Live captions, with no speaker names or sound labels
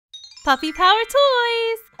Puppy Power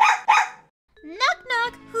Toys! Knock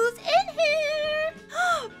knock, who's in here?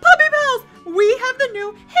 Puppy Pals, we have the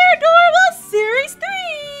new Hairdorables Series 3!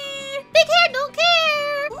 Big hair, don't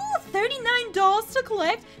care! Ooh, 39 dolls to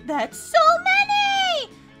collect. That's So many!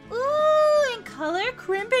 Ooh, in color,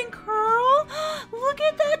 crimp and curl. Look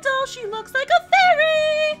at that doll, she looks like a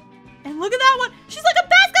fairy! And look at that one, she's like a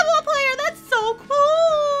basketball player, that's so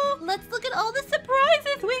cool! Let's look at all the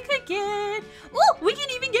Prizes we could get. Ooh, we can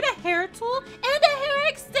even get a hair tool and a hair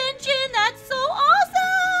extension, that's so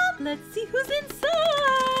awesome! Let's see who's inside.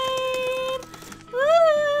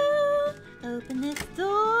 Ooh, open this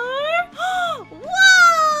door.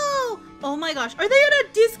 Whoa! Oh my gosh, are they at a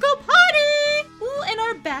disco party? Ooh, and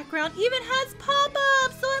our background even has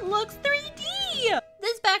pop-ups, so it looks 3D.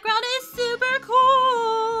 This background is super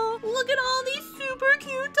Cool. Look at all these super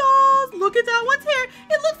cute dolls. Look at that one's hair.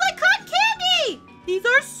 It looks like cotton candy. These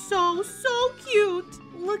are so cute.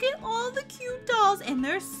 Look at all the cute dolls and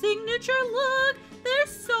their signature look. They're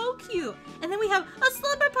so cute. And then we have a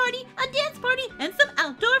slumber party, a dance party, and some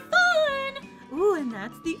outdoor fun. Ooh, and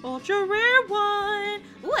that's the ultra rare one.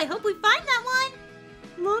 Ooh, I hope we find that one.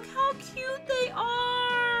 Look how cute they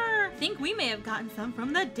are. I think we may have gotten some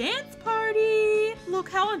from the dance party. Look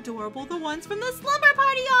how adorable the ones from the slumber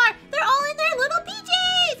party are. They're all in their little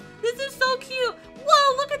PJs. This is so cute.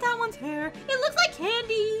 Whoa, look at that one's hair. It looks like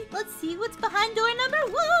candy. Let's see what's behind door number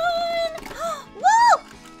 1. Whoa!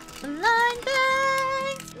 Blind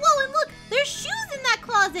bags. Whoa, and look, there's shoes in that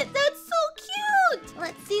closet. That's so cute.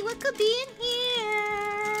 Let's see what could be in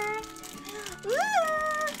here.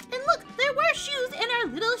 Ooh, and look, there were shoes in our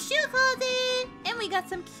little shoe closet. And we got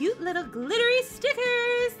some cute little glittery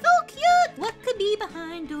stickers. So cute. What could be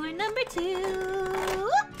behind door number 2?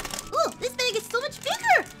 Ooh, this bag is so much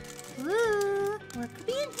bigger. Ooh, what could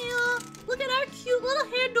be in here? Look at our cute little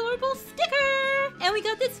Hairdorables sticker. And we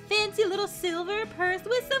got this fancy little silver purse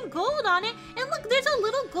with some gold on it. And look, there's a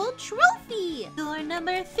little gold trophy. Door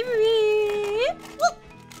number 3.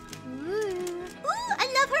 Ooh, I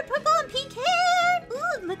love her purple and pink hair.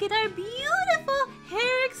 Ooh, look at our beautiful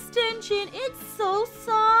hair extension. It's so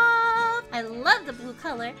soft. I love the blue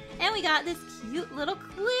color. And we got this cute little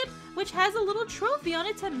clip, which has a little trophy on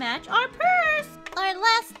it to match our purse. Our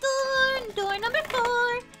last door number 4.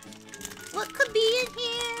 What could be in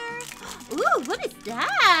here? Ooh, what is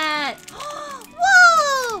that?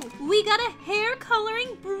 Whoa! We got a hair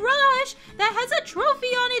coloring brush that has a trophy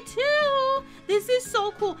on it too. This is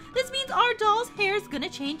so cool. This means our doll's hair is gonna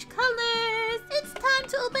change colors. It's time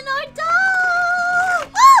to open our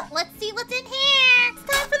doll. Oh, let's see what's in here. It's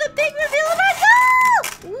time for the big reveal of our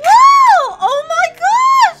doll. Whoa! Oh my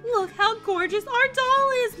gosh! Look how gorgeous our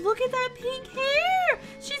doll is. Look at that pink hair.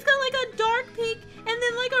 She's got like a dark pink and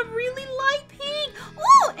then like a really light pink.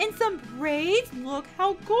 Ooh, and some braids. Look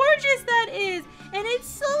how gorgeous that is. And it's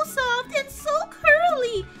so soft and so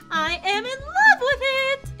curly. I am in love with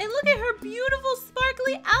it. And look at her beautiful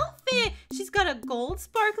sparkly outfit. She's got a gold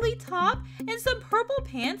sparkly top and some purple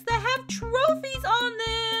pants that have trophies on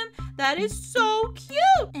them. That is so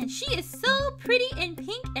cute. And she is so pretty in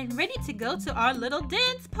pink and ready to go to our little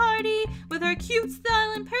dance party with her cute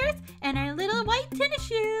styling purse and her little white tennis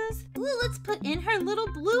shoes. Ooh, let's put in her little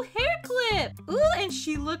blue hair clip. Ooh, and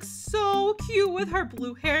she looks so cute with her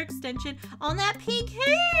blue hair extension on that pink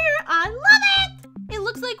hair. I love it. It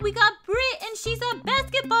looks like we got Brit and she's a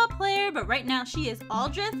basketball player, but right now she is all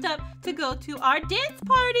dressed up to go to our dance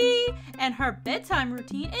party. And her bedtime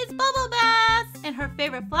routine is bubble baths. And her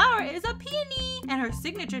favorite flower is a peony. And her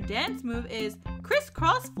signature dance move is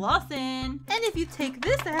crisscross flossing. And if you take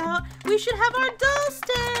this out, we should have our doll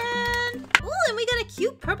stand. Ooh, and we got a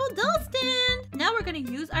cute purple doll stand. Now we're gonna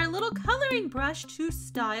use our little coloring brush to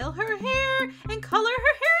style her hair and color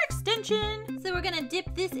her hair extension. So we're gonna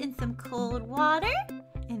dip this in some cold water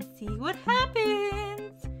and see what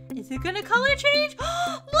happens. Is it gonna color change?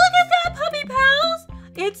 Look at that, Puppy Pals!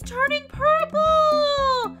 It's turning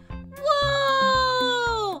purple!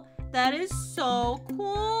 Whoa! That is so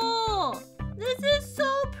cool! This is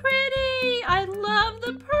so pretty! I love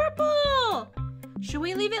the purple! Should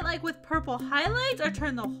we leave it like with purple highlights or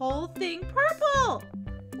turn the whole thing purple?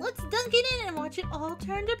 Let's dunk it in and watch it all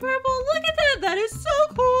turn to purple. Look at that! That is so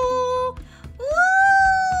cool!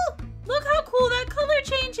 Woo! Look how cool that color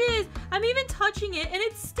changes! I'm even touching it and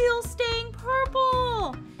it's still staying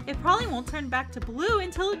purple! It probably won't turn back to blue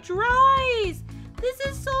until it dries! This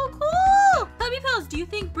is so cool! Puppy Pals, do you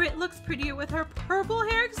think Brit looks prettier with her purple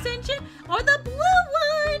hair extension or the blue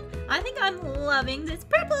one? I think I'm loving this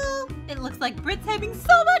purple! It looks like Brit's having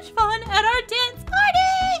so much fun at our dance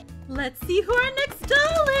party! Let's see who our next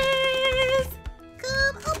doll is!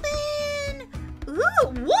 Come open! Ooh,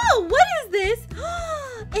 whoa, what this?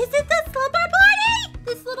 Is it the slumber party?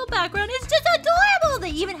 This little background is just adorable.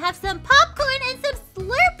 They even have some popcorn and some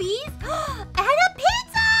Slurpees and a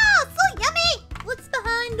pizza. So yummy. What's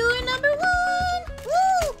behind door number 1?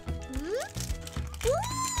 Ooh.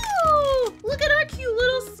 Ooh, look at our cute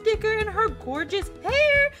little sticker and her gorgeous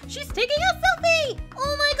hair. She's taking a selfie.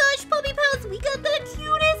 Oh my gosh, Puppy Pals, we got the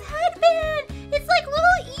cutest headband. It's like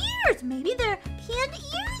little ears. Maybe they're panda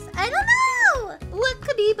ears? I don't know. What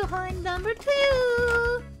could be behind number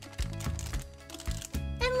 2?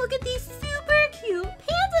 And look at these super cute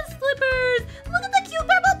panda slippers. Look at the cute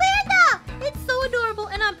purple panda. It's so adorable,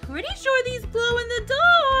 and I'm pretty sure these glow in the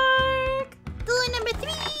dark. Door number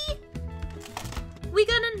 3. We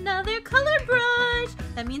got another color brush.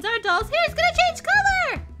 That means our doll's hair is gonna change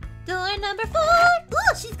color. Door number 4.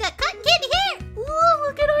 Ooh, she's got cotton candy hair. Ooh,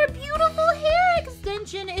 look at our beautiful hair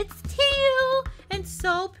extension. It's teal and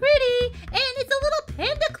so pretty. And it's a little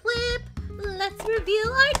panda clip. Let's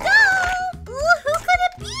reveal our doll. Ooh, who could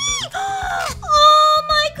it be? Oh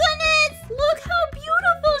my goodness. Look how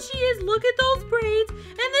beautiful she is. Look at those braids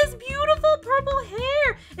and this beautiful purple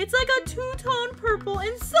hair. It's like a two-tone purple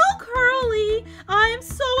and so curly. I'm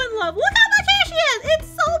so in love. Look how much hair she has. It's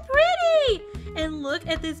so pretty. And look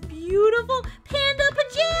at this beautiful panda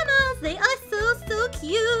pajamas. They are so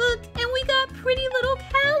cute. And we got pretty little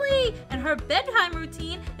Callie. And her bedtime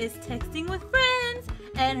routine is texting with friends.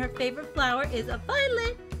 And her favorite flower is a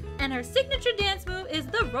violet. And her signature dance move is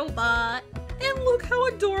the robot. And look how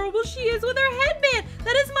adorable she is with her headband.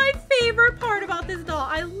 That is my favorite part about this doll.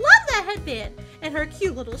 I love that headband. And her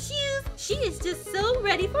cute little shoes. She is just so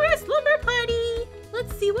ready for a slumber party.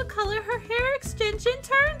 Let's see what color her hair extension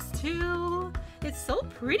turns to. It's so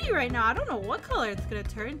pretty right now. I don't know what color it's gonna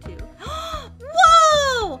turn to.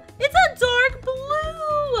 Whoa! It's a dark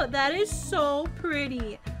blue. That is so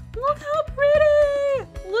pretty. Look how pretty.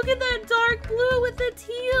 Look at that dark blue with the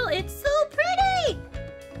teal. It's so pretty.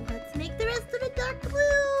 Let's make the rest of the dark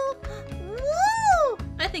blue. Woo!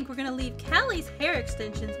 I think we're gonna leave Callie's hair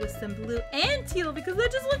extensions with some blue and teal because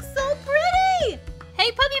that just looks so pretty.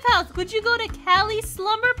 Hey Puppy Pals, would you go to Callie's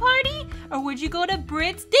slumber party or would you go to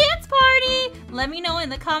Britt's dance party? Let me know in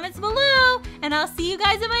the comments below and I'll see you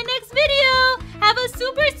guys in my next video.